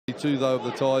2 though of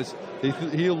the ties.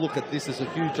 He'll look at this as a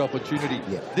huge opportunity.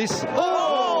 Yeah. This,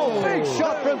 oh, big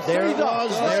shot from there it Caesar.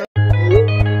 was. There.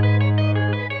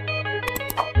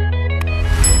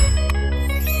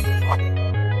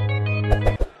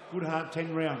 Good hard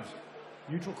 10 rounds.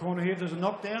 Neutral corner here, there's a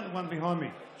knockdown, the one behind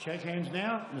me. Shake hands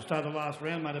now, and start the last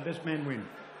round, may the best man win.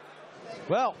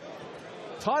 Well,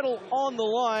 title on the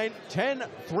line, 10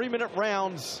 3-minute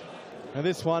rounds. And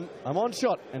this one,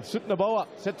 Amonsot and Sudnongbua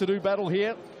set to do battle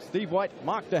here. Steve White,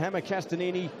 Mark the Hammer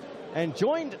Castanini, and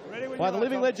joined by the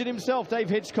living legend himself, Dave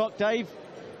Hitchcock. Dave,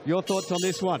 your thoughts on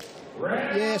this one?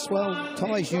 Yes, well,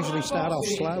 ties usually start off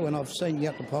slow, and I've seen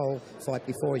Yuttaphol fight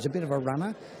before. He's a bit of a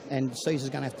runner, and Caesar's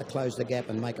going to have to close the gap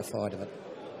and make a fight of it.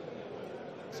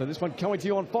 So this one coming to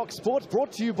you on Fox Sports,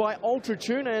 brought to you by Ultra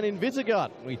Tuna and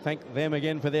Invisigard. We thank them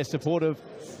again for their support of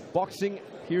boxing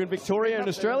here in Victoria and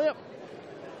Australia.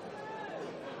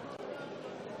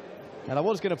 And I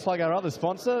was going to plug our other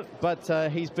sponsor,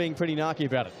 but he's being pretty narky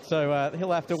about it. So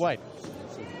he'll have to wait.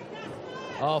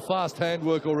 Oh, fast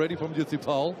handwork already from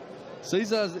Yuttaphol.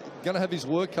 Caesar's going to have his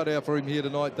work cut out for him here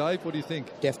tonight, Dave. What do you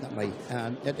think? Definitely.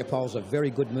 Yuttaphol's a very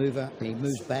good mover, and he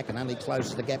moves back and only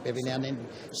closes the gap every now and then.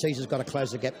 Caesar's got to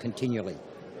close the gap continually.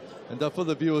 And for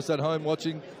the viewers at home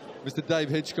watching, Mr. Dave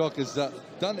Hitchcock has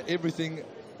done everything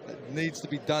that needs to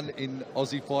be done in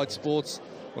Aussie fight sports.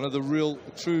 One of the real,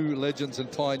 true legends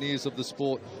and pioneers of the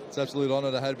sport. It's an absolute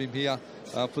honour to have him here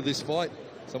for this fight.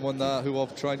 Someone who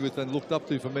I've trained with and looked up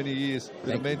to for many years.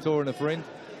 Been a mentor and a friend.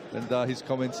 And his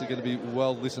comments are going to be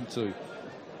well listened to.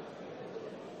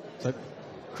 So,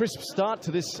 crisp start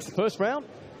to this first round.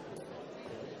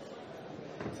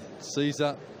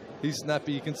 Caesar, he's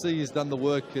snappy. You can see he's done the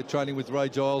work training with Ray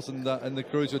Giles and the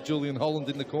crews with Julian Holland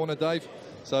in the corner, Dave.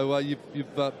 So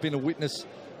you've been a witness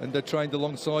and trained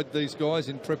alongside these guys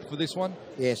in prep for this one?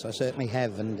 Yes, I certainly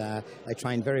have, and they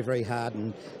train very, very hard,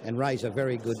 and Ray's a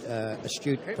very good,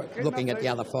 astute looking at the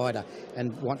other fighter,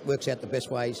 and works out the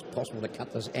best ways possible to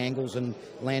cut those angles and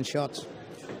land shots.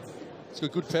 It's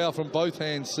got good power from both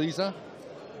hands, Caesar,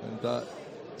 and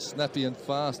snappy and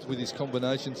fast with his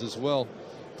combinations as well.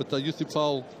 But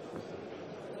Yuttaphol,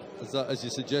 as you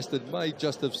suggested, may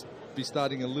just be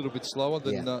starting a little bit slower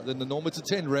than the norm. It's a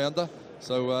 10-rounder.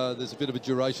 So there's a bit of a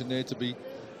duration there to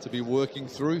be working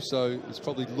through. So he's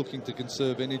probably looking to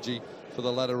conserve energy for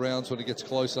the latter rounds when it gets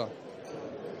closer.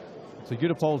 So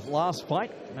Yuttaphol's last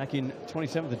fight back in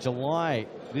 27th of July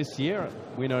this year,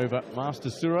 win over Master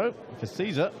Suro. For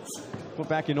Caesar, put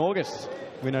back in August,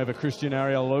 win over Christian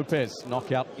Ariel Lopez,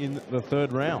 knockout in the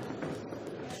 3rd round.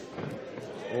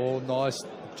 Oh, nice.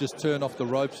 Just turn off the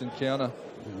ropes and counter.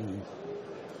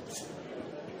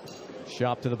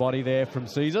 Sharp to the body there from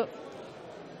Caesar.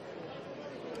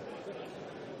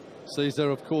 Caesar,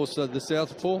 of course, the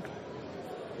southpaw.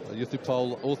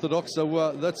 Yuttaphol orthodox.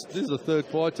 So this is the 3rd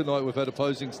fight tonight. We've had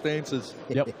opposing stances.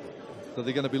 Yep. So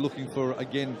they're going to be looking for,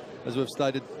 again, as we've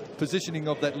stated, positioning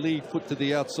of that lead foot to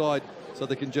the outside so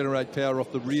they can generate power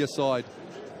off the rear side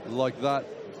like that.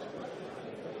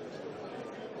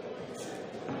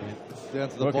 Down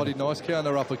to the body. Nice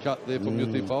counter uppercut there from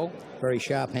Yuttaphol. Very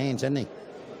sharp hands, hasn't he?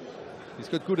 He's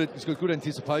got good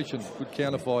anticipation, good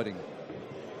counter fighting.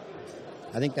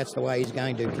 I think that's the way he's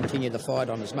going to continue the fight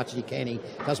on as much as he can. He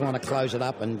doesn't want to close it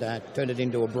up and turn it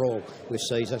into a brawl with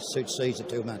Caesar. Suits Caesar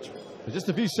too much. Just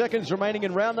a few seconds remaining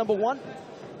in round number 1.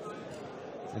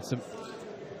 And some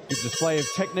good display of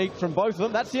technique from both of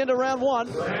them. That's the end of round 1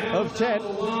 of 10.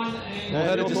 Well,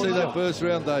 how did you see that first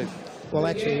round, Dave? Well,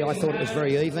 actually, I thought it was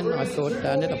very even. I thought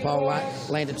Yuttaphol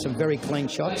landed some very clean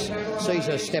shots.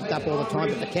 Caesar stepped up all the time,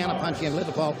 but the counter punching of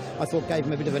Yuttaphol, I thought, gave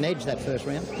him a bit of an edge that first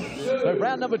round. So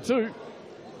round number 2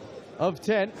 of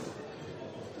 10.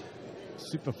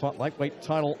 Super lightweight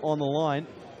title on the line.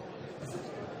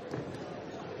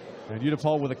 And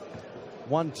Yuttaphol with a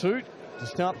 1-2 to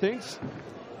start things.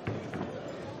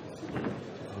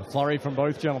 A flurry from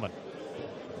both gentlemen.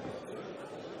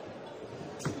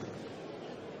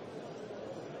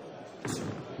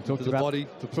 To the body,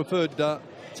 the preferred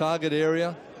target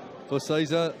area for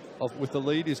Caesar with the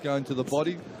lead is going to the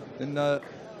body. Then I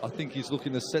think he's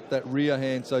looking to set that rear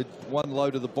hand, so one low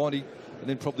to the body, and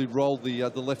then probably roll the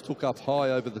left hook up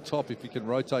high over the top if he can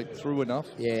rotate through enough.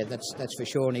 Yeah, that's for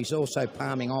sure. And he's also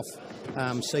palming off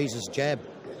Caesar's jab,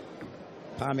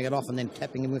 palming it off and then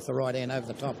tapping him with the right hand over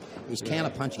the top. He's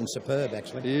counter punching superb,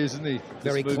 actually. He is, isn't he?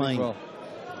 Very clean. Well,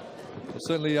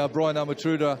 certainly, Brian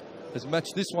Armatruda has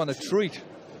matched this one a treat.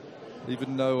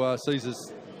 Even though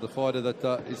Caesar's the fighter that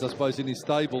is, I suppose, in his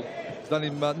stable. Done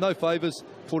him no favours,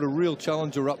 put a real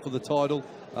challenger up for the title.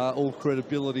 All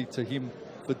credibility to him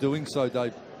for doing so,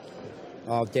 Dave.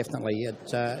 Oh, definitely.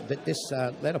 This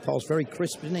Yuttaphol very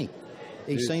crisp, isn't he?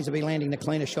 He seems to be landing the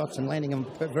cleaner shots and landing them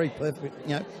very perfect,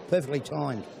 perfectly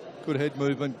timed. Good head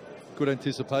movement, good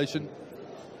anticipation.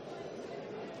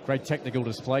 Great technical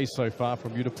display so far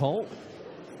from Yuttaphol.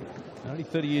 Only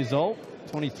 30 years old,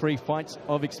 23 fights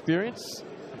of experience,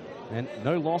 and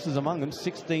no losses among them,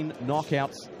 16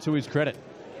 knockouts to his credit.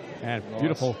 And nice.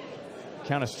 Beautiful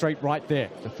counter straight right there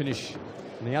to finish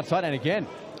on the outside. And again,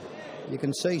 you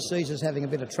can see Caesar's having a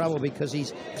bit of trouble because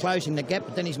he's closing the gap,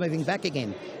 but then he's moving back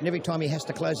again. And every time he has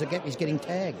to close the gap, he's getting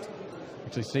tagged.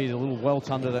 Actually sees a little welt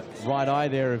under the right eye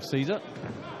there of Caesar.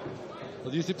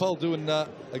 Well, Yuttaphol doing a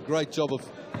great job of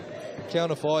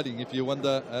counter-fighting. If you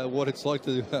wonder what it's like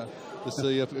to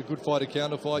see a good fighter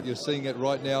counter-fight, you're seeing it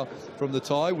right now from the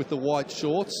tie with the white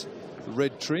shorts, the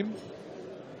red trim.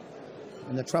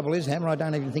 And the trouble is, Hammer, I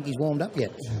don't even think he's warmed up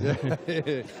yet.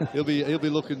 Yeah. he'll be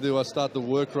looking to start the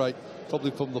work rate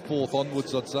probably from the 4th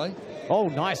onwards, I'd say. Oh,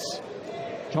 nice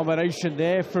combination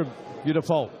there from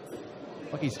Yuttaphol.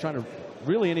 Like he's trying to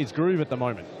really in his groove at the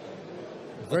moment.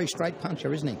 Very straight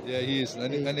puncher, isn't he? Yeah, he is,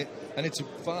 and it's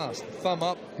fast. Thumb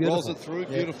up, beautiful. Rolls it through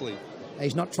beautifully.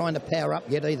 He's not trying to power up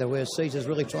yet either, whereas Caesar's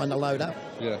really trying to load up.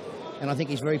 Yeah. And I think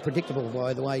he's very predictable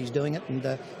by the way he's doing it. And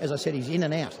as I said, he's in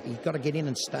and out. He's got to get in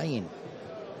and stay in.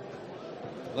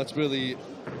 That's really,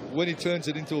 when he turns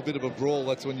it into a bit of a brawl,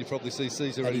 that's when you probably see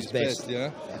Caesar at his best,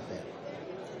 yeah?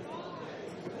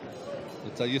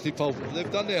 But Yuttaphol,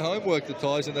 they've done their homework, the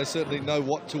Ties, and they certainly know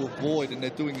what to avoid, and they're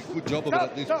doing a good job of it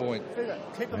at this point.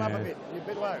 Keep them up a bit. You're a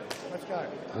bit low. Let's go.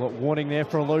 Well, warning there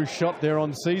for a low shot there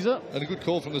on Caesar. And a good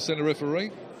call from the centre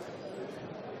referee.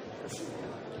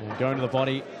 And going to the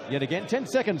body yet again. 10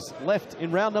 seconds left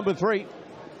in round number 3.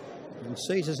 And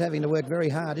Caesar's having to work very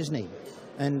hard, isn't he?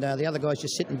 And the other guy's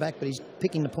just sitting back, but he's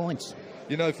picking the points.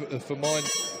 You know, for mine,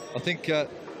 I think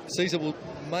Caesar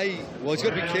he's got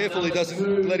to be careful he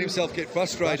doesn't let himself get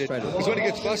frustrated. Because when he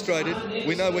gets frustrated,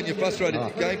 we know when you're frustrated,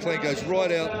 your game plan goes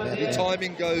right out, your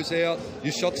timing goes out,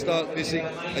 your shots start missing,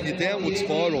 and your downward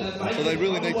spiral. So they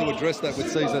really need to address that with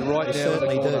Caesar right now.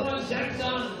 Certainly do.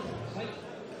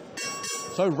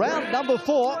 So round number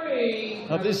 4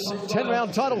 of this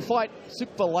 10-round title fight,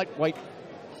 super lightweight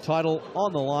title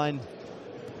on the line.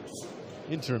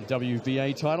 Interim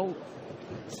WBA title.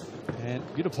 And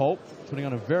Yuttaphol putting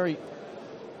on a very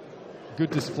good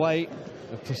display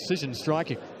of precision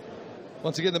striking.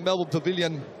 Once again, the Melbourne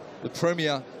Pavilion, the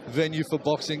premier venue for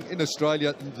boxing in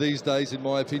Australia these days, in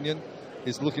my opinion,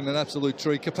 is looking an absolute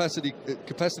treat.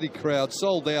 Capacity crowd,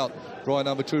 sold out, Brian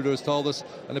Armatruda has told us.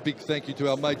 And a big thank you to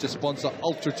our major sponsor,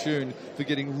 Ultra Tune, for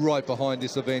getting right behind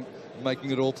this event,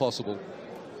 making it all possible.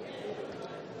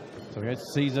 So here's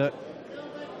Caesar.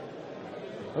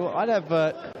 Well, I'd have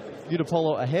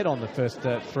Yuttaphol ahead on the first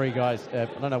 3 guys. I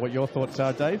don't know what your thoughts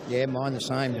are, Dave. Yeah, mine the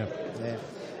same. Yeah.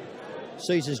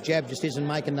 Caesar's jab just isn't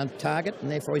making the target, and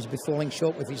therefore he's falling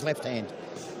short with his left hand.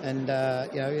 And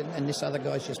and this other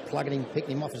guy's just plugging him,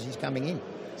 picking him off as he's coming in.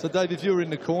 So, Dave, if you were in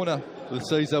the corner with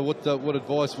Caesar, what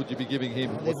advice would you be giving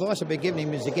him? The advice I'd be giving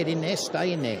him is to get in there,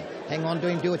 stay in there, hang on to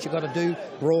him, do what you've got to do,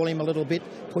 brawl him a little bit,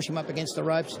 push him up against the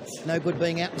ropes. No good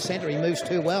being out in the centre. He moves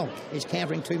too well. He's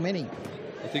countering too many.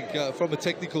 I think from a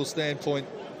technical standpoint,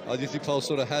 Yuttaphol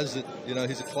sort of has it. You know,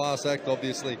 he's a class act,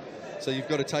 obviously. So you've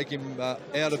got to take him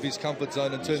out of his comfort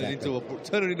zone and turn it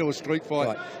into a street fight.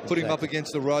 Right. Put him up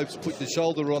against the ropes, put the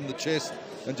shoulder on the chest,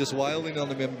 and just wail in on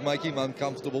him and make him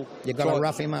uncomfortable. You've got to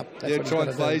rough him up. That's try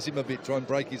and phase him a bit. Try and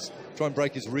break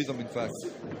his rhythm. In fact,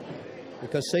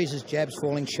 because Caesar's jab's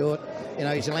falling short. You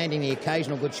know, he's landing the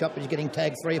occasional good shot, but he's getting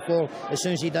tagged 3 or 4 as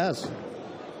soon as he does.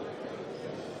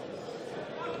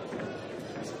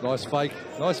 Nice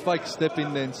fake step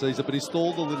in then, Caesar, but he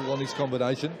stalled a little on his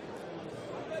combination.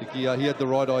 I think he had the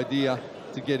right idea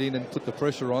to get in and put the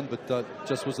pressure on, but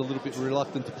just was a little bit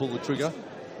reluctant to pull the trigger.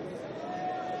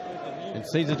 And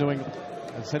Caesar doing,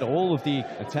 as I said, all of the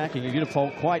attacking.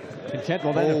 Yuttaphol quite content.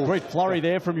 Well, then a great flurry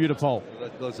there from Yuttaphol.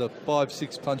 That was a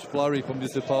 5-6 punch flurry from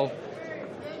Yuttaphol.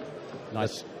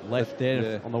 Nice left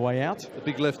there on the way out. A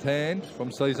big left hand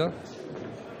from Caesar.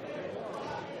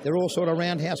 They're all sort of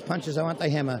roundhouse punches, aren't they,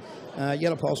 Hammer?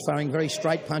 Yuttaphol's firing very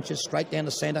straight punches, straight down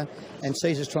the centre, and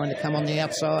Caesar's trying to come on the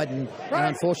outside and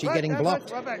unfortunately getting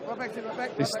blocked. Right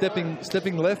back. He's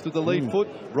stepping left with the lead foot,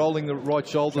 rolling the right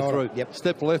shoulder through. Yep.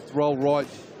 Step left, roll right.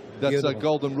 That's a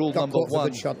golden rule number 1.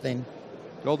 Good shot then.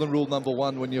 Golden rule number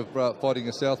 1 when you're fighting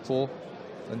a southpaw,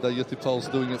 and Yuttaphol's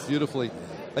doing it beautifully.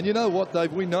 And you know what,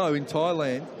 Dave? We know in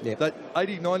Thailand that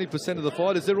 80–90% of the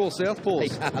fighters, they're all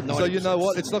southpaws. So you know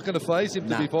what? It's not going to faze him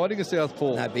to be fighting a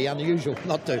southpaw. No, it'd be unusual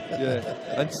not to.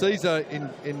 Yeah. And Caesar,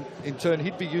 in turn,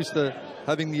 he'd be used to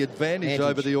having the advantage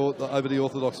over the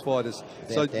orthodox fighters.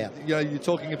 So you know, you're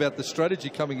talking about the strategy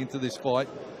coming into this fight.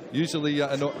 Usually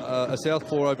a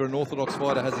southpaw over an orthodox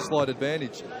fighter has a slight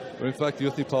advantage. But in fact,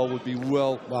 Yuttaphol would be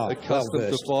well accustomed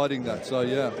to fighting that. So,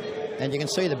 yeah. And you can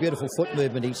see the beautiful foot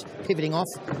movement. He's pivoting off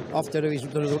to his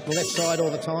left side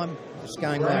all the time. It's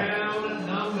going well. Round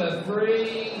number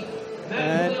 3.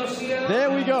 And there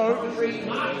we go.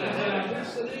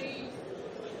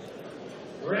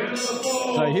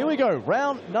 So here we go.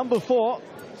 Round number 4.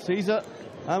 Csar,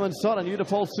 Amonsot and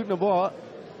Yuttaphol Sudnongbua.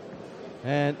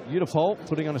 And Yuttaphol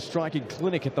putting on a striking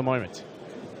clinic at the moment.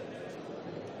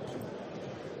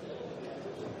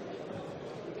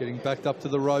 Getting backed up to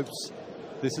the ropes.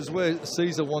 This is where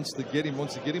Caesar wants to get him.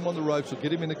 Wants to get him on the ropes or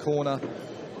get him in the corner.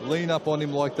 Lean up on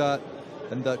him like that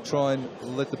and try and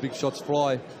let the big shots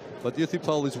fly. But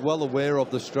Yuttaphol is well aware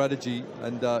of the strategy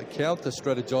and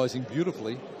counter-strategizing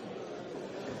beautifully.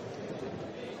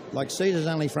 Like Caesar's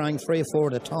only throwing 3 or 4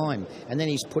 at a time, and then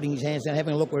he's putting his hands down,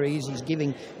 having a look where he is. He's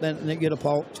giving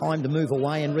Yuttaphol time to move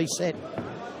away and reset.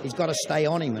 He's got to stay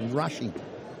on him and rush him.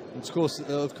 Of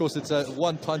course, it's a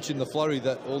one punch in the flurry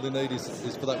that all you need is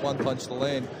for that one punch to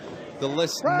land. The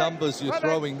less numbers you're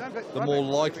throwing, the more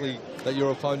likely that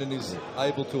your opponent is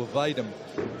able to evade them.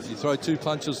 If you throw 2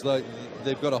 punches,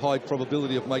 they've got a high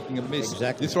probability of making a miss.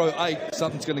 Exactly. You throw 8,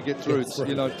 something's going to get through. It's,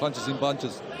 you know, punches in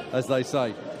bunches, as they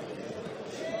say.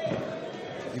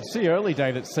 You can see early,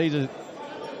 Dave, that Caesar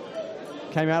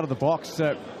came out of the box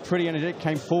pretty energetic,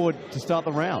 came forward to start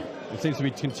the round. It seems to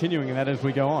be continuing in that as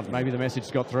we go on. Maybe the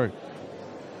message got through.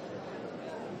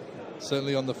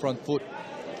 Certainly on the front foot.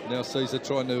 Now Caesar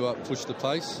trying to push the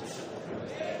pace.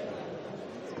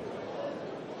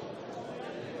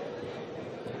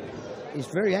 He's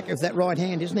very accurate with that right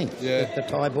hand, isn't he? Yeah. The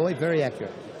Thai boy, very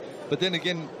accurate. But then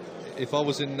again, if I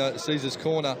was in Caesar's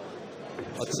corner,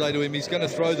 I'd say to him, he's going to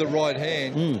throw the right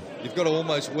hand. You've got to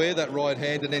almost wear that right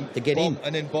hand and then bomb,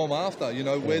 and then bomb after. You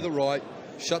know, wear the right,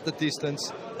 shut the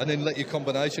distance, and then let your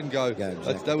combination go.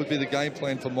 Exactly. That would be the game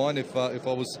plan for mine if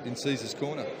I was in Caesar's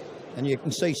corner. And you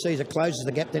can see Caesar closes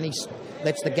the gap, then he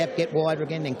lets the gap get wider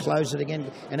again, then closes it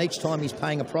again. And each time he's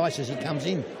paying a price as he comes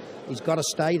in. He's got to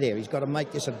stay there. He's got to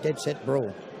make this a dead set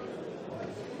brawl.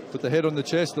 Put the head on the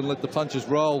chest and let the punches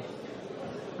roll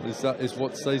is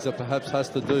what Caesar perhaps has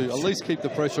to do. At least keep the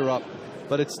pressure up.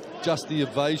 But it's just the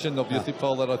evasion of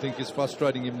Yuttaphol that I think is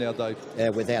frustrating him now, Dave. Yeah,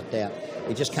 without doubt.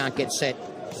 He just can't get set.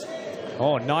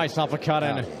 Oh, nice uppercut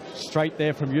and straight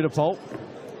there from Yuttaphol.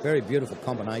 Very beautiful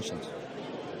combinations.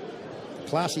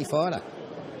 Classy fighter.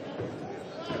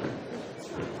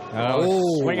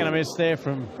 Swing and a miss there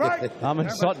from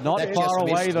Amonsot. Not That far just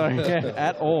away, missed. though,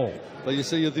 at all. But you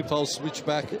see Yuttaphol switch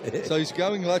back. So he's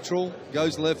going lateral,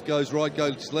 goes left, goes right,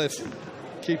 goes left.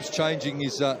 Keeps changing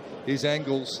his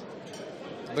angles.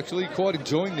 I'm actually quite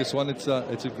enjoying this one. It's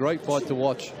a great fight to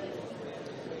watch.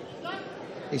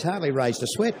 He's hardly raised a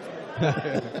sweat.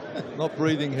 Not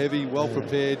breathing heavy, well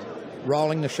prepared.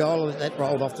 Rolling the shoulder, that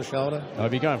rolled off the shoulder. I'll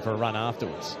be going for a run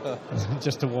afterwards,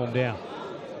 just to warm down.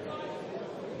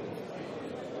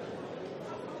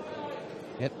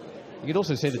 Yep. You can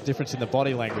also see the difference in the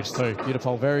body language too.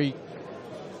 Yuttaphol very,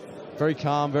 very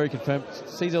calm, very confirmed.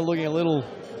 Caesar looking a little,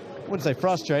 I wouldn't say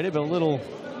frustrated, but a little.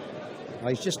 Oh,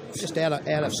 he's just out of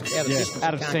distance.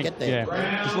 Out of Can't sync. get there.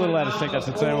 Yeah, just a little out of sync. That's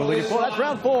the term we're looking for. That's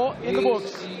round 4 in the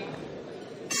books.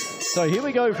 So here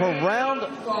we go for round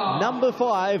number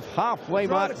 5, halfway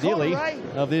mark nearly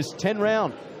of this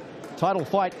 10-round title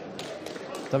fight.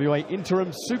 WA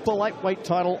interim super lightweight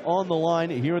title on the line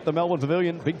here at the Melbourne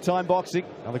Pavilion. Big time boxing.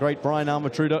 Another great Brian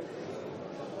Armatruda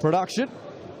production.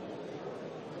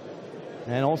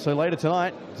 And also later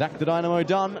tonight, Zach the Dynamo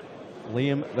Dunn,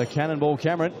 Liam the Cannonball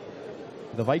Cameron,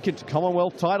 the vacant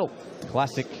Commonwealth title.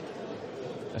 Classic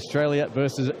Australia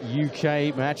versus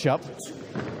UK matchup.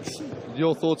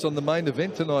 Your thoughts on the main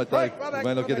event tonight, Dave? You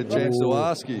may not get a chance to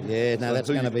ask you. Yeah, no, that's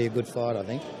going to be a good fight, I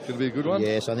think. Going to be a good one?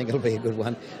 Yes, I think it'll be a good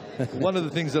one. One of the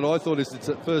things that I thought is it's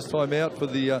the first time out for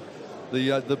the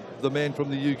man from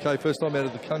the UK, first time out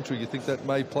of the country. You think that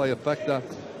may play a factor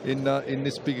in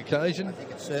this big occasion?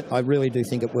 I really do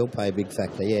think it will play a big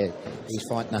factor, yeah. He's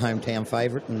fighting a hometown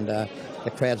favourite, and the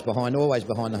crowd's always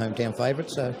behind the hometown favourite,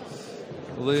 so...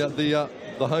 Well,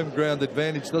 the home ground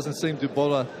advantage doesn't seem to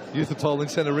bother Yuttaphol in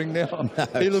centre ring now. No.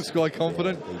 He looks quite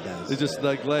confident. He does. He's just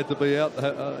glad to be out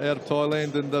of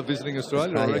Thailand and visiting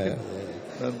Australia, I reckon.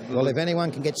 Yeah. Well, if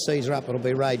anyone can get Caesar up, it'll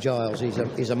be Ray Giles.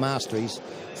 He's a master. He's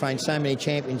trained so many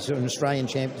champions and Australian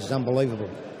champions. It's unbelievable.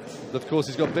 Of course,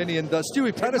 he's got Benny and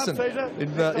Stewie Patterson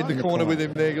in the corner with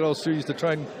him there. Good old Stewie used to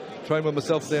train with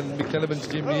myself down in McKelliman's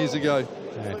gym years ago.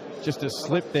 Yeah, just a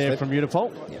slip there from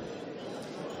Yuttaphol. Yeah.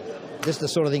 This is the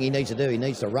sort of thing he needs to do. He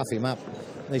needs to rough him up.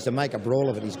 He needs to make a brawl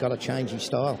of it. He's got to change his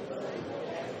style.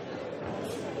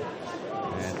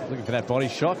 Yeah, looking for that body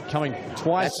shot, coming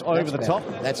twice over the top.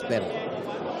 That's better.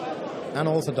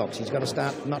 Unorthodox. He's got to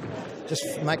start, not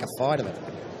just make a fight of it.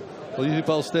 Well,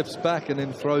 Yuttaphol steps back and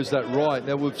then throws that right.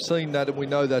 Now, we've seen that and we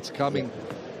know that's coming.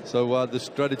 So the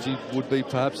strategy would be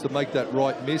perhaps to make that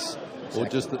right miss, or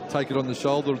just to take it on the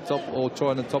shoulder or try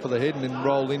on the top of the head and then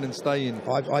roll in and stay in.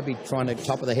 I'd be trying to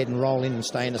top of the head and roll in and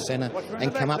stay in the centre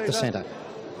and come up the centre.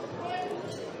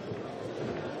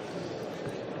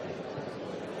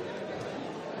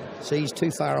 See, he's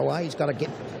too far away. He's got to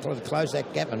try to close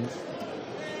that gap. And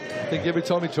I think every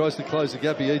time he tries to close the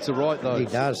gap, he eats it right, though. He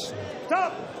does.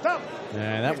 Stop!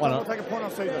 Yeah, that one take a point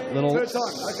off Caesar. Little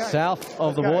south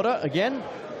of the water again.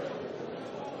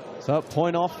 So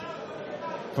point off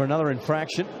for another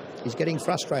infraction. He's getting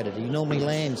frustrated. He normally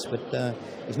lands, but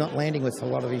he's not landing with a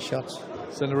lot of his shots.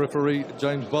 Centre referee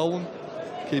James Boland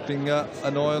keeping an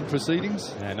eye on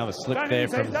proceedings. Yeah, another slip there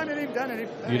from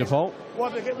Yuttaphol.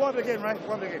 Wobble again, Ray.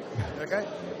 Wobble again. Okay?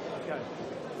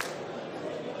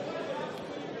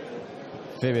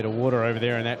 Fair bit of water over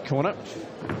there in that corner.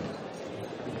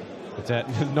 But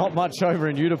not much over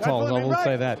in Yuttaphol, I will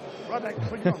say that. Right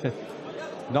back.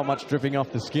 Not much dripping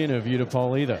off the skin of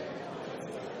Yuttaphol either.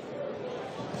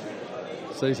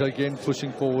 Caesar again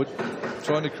pushing forward,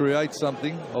 trying to create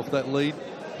something off that lead,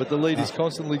 but the lead is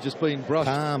constantly just being brushed.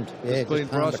 Palmed, yeah, being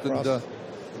brushed, and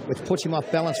which puts him off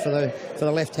balance for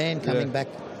the left hand coming back.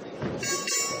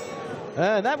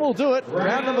 And that will do it.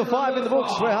 Round number 5 in the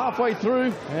books. We're halfway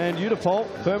through, and Yuttaphol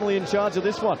firmly in charge of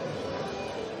this one.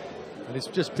 And he's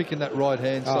just picking that right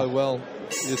hand so well.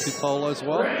 Yuttaphol as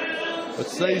well. But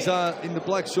Caesar in the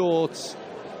black shorts,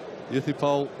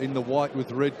 Yuttaphol in the white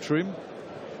with red trim.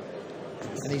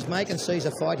 And he's making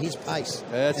Caesar fight his pace.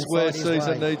 That's where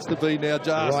Caesar needs to be now,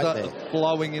 just right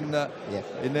flowing in the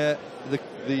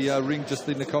ring, just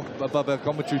in the above our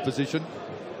commentary position.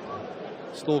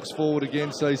 Stalks forward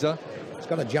again, Caesar. He's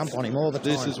got to jump on him all the time.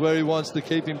 This is where he wants to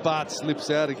keep him, but slips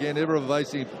out again. Ever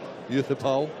evasive,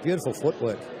 Yuttaphol. Beautiful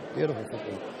footwork. Beautiful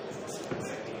footwork.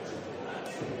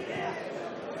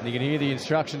 And you can hear the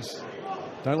instructions.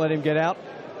 Don't let him get out.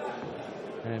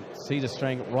 And Caesar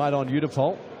staying right on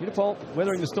Yuttaphol. Yuttaphol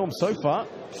weathering the storm so far.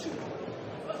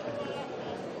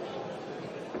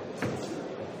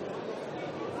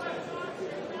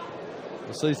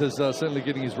 Well, Caesar's certainly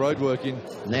getting his road work in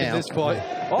this fight.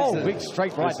 Oh, big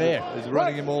straight right there. He's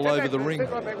running him all over the ring,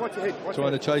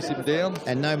 trying to chase him down.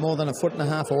 And no more than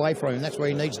 1.5 feet away from him. That's where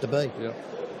he needs to be. Yeah.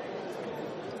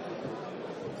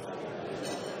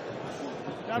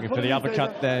 Looking for the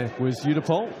uppercut there was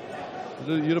Yuttaphol.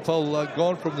 Yuttaphol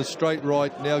gone from the straight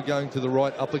right, now going to the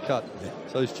right uppercut.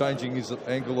 So he's changing his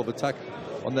angle of attack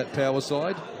on that power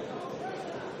side.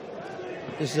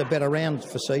 This is a better round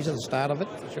for Caesar, the start of it,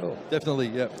 for sure. Definitely,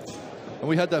 yeah. And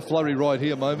we had that flurry right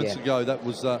here moments ago. That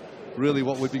was really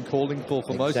what we've been calling for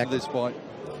most of this fight.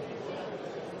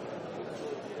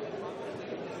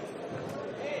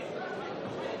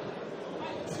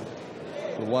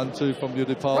 The 1-2 from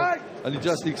Yuttaphol. And he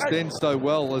just extends so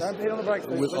well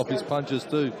off his punches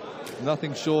too.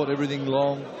 Nothing short, everything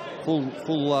long,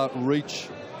 full reach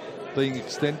being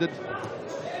extended.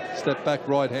 Step back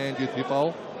right hand,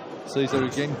 Yuttaphol. Caesar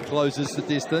again closes the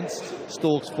distance,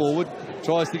 stalks forward,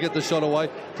 tries to get the shot away,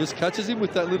 just catches him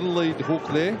with that little lead hook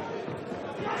there.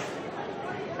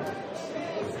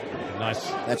 Nice.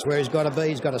 That's where he's got to be.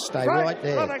 He's got to stay right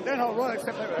there.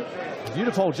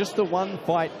 Yuttaphol, just the one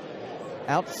fight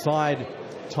outside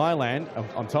Thailand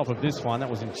on top of this one. That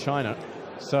was in China.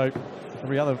 So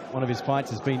every other one of his fights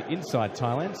has been inside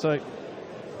Thailand. So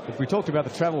if we talked about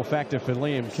the travel factor for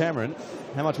Liam Cameron,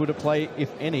 how much would it play,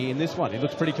 if any, in this one? He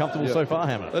looks pretty comfortable so far,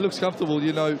 Hammer. It looks comfortable.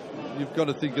 You know, you've got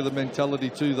to think of the mentality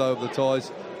too, though, of the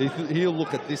Thais. He'll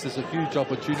look at this as a huge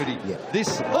opportunity. Yeah.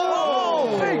 This...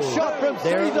 Oh! Big shot from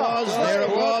There Caesar. it was. There it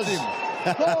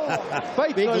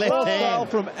was. Big left hand.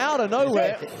 From out of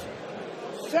nowhere.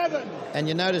 7. And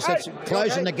you notice that's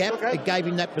closing the gap. It gave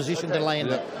him that position to land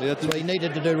it. That's what he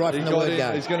needed to do right from the word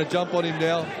go. He's going to jump on him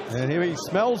now. And here he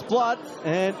smells blood.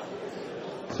 And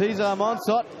Caesar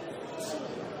Amonsot.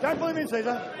 Don't put him in,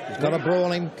 Caesar. He's got to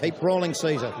brawl him. Keep brawling,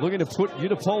 Caesar. Looking to put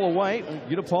Yuttaphol away.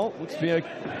 Yuttaphol looks to be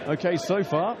okay so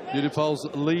far. Yuttaphol's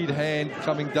lead hand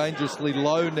coming dangerously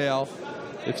low now.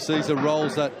 If Caesar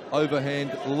rolls that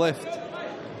overhand left,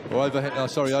 or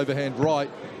overhand right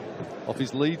off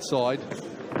his lead side.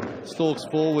 Stalks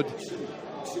forward.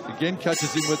 Again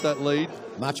catches him with that lead.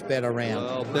 Much better round.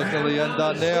 Well, definitely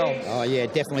undone now. Oh, yeah,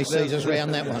 definitely Caesar's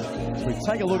round, that one. So we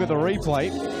take a look at the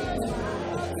replay.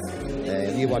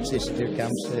 You watch this. Here it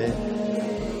comes.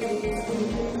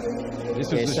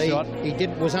 This was the shot. He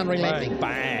was unrelenting.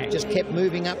 Bang. Just kept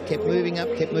moving up,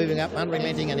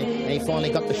 unrelenting, and he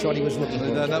finally got the shot he was looking for.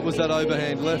 And that was that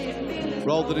overhand left.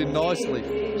 Rolled it in nicely.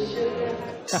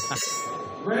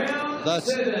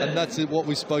 That's what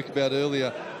we spoke about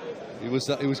earlier. He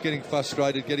was getting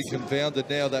frustrated, getting confounded.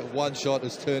 Now that one shot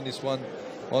has turned this one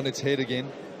on its head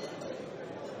again.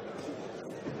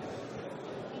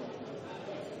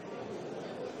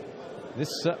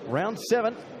 This round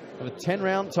 7 of a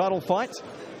 10-round title fight.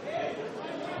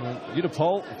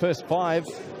 Yuttaphol, first 5,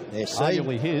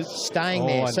 arguably his. Staying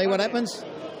there. See what happens?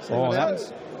 That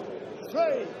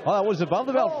was above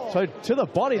the belt. So to the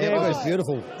body there. It was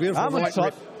beautiful. Beautiful.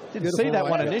 Amonsot didn't see that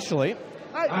one initially.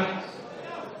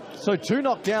 So 2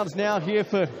 knockdowns now here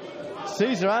for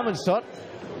Csar Amonsot.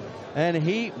 And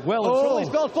he well and truly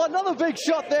spelled for another big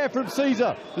shot there from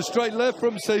Csar. The straight left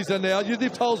from Csar now.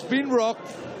 Yuttaphol's been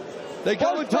rocked. They're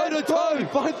going toe-to-toe.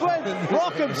 Both ways.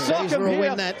 Rock him, sock him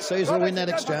here. Caesar will win that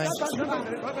exchange.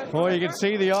 Well, you can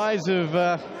see the eyes of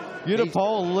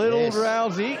Yuttaphol a little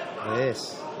drowsy.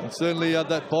 Yes. And certainly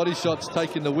that body shot's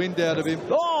taking the wind out of him.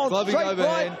 Oh, Gloving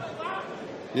overhand.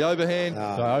 Right. The overhand.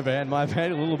 So overhand, my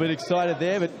man, a little bit excited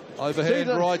there, but overhand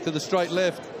right to the straight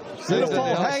left.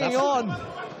 Yuttaphol hanging on.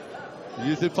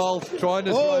 Yuttaphol trying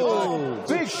to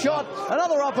big shot.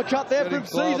 Another uppercut there from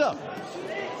Csar.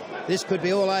 This could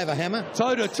be all over, Hammer.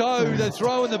 Toe-to-toe, they're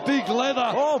throwing the big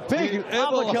leather. Oh, big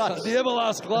uppercut. The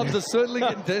Everlast gloves are certainly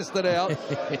getting tested out.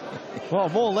 Well,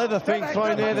 more leather thing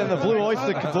thrown there than the Blue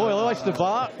Oyster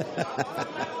Bar.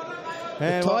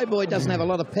 The Thai boy doesn't have a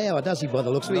lot of power, does he, by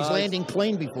the looks of it? He's landing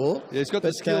clean before. Yeah, he's got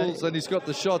the skills and he's got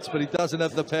the shots, but he doesn't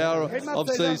have the power of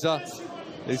Csar.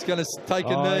 He's going to take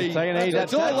a knee. Take a knee.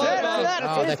 That's all over.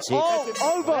 That's it. All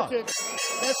over.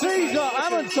 Csar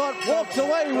Amonsot walks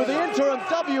away with the interim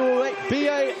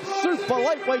WBA super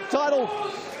lightweight title.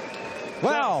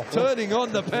 Wow. Turning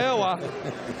on the power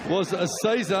was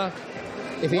Csar.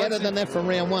 If he hadn't done that from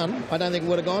round 1, I don't think it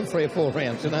would have gone 3 or 4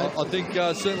 rounds. You know? I think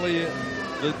certainly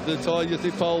the Thai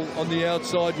Yuttaphol on the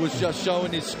outside was just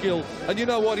showing his skill. And you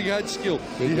know what? He had skill.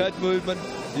 He had movement.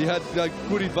 He had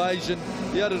good evasion.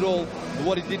 He had it all. But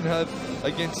what he didn't have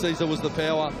against Csar was the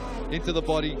power into the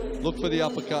body. Look for the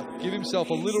uppercut. Give himself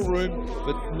a little room,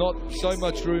 but not so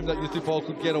much room that Yuttaphol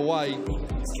could get away.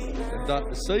 And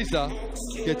Csar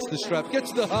gets the strap,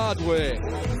 gets the hardware.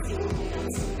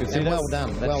 And well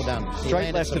done, well done.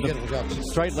 Straight left to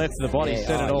the body,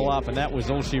 set it all up, and that was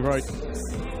all she wrote.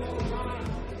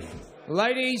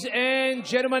 Ladies and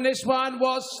gentlemen, this one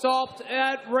was stopped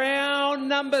at round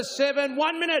number 7.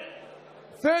 1 minute,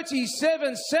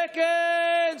 37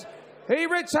 seconds. He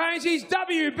retains his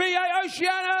WBA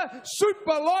Oceana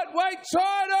super lightweight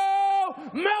title.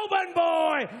 Melbourne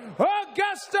boy,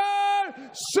 Augusto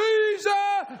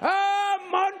Csar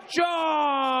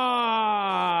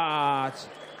Amonsot.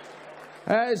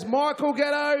 As Michael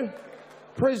Gatto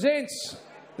presents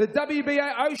the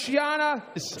WBA Oceana.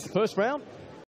 This first round.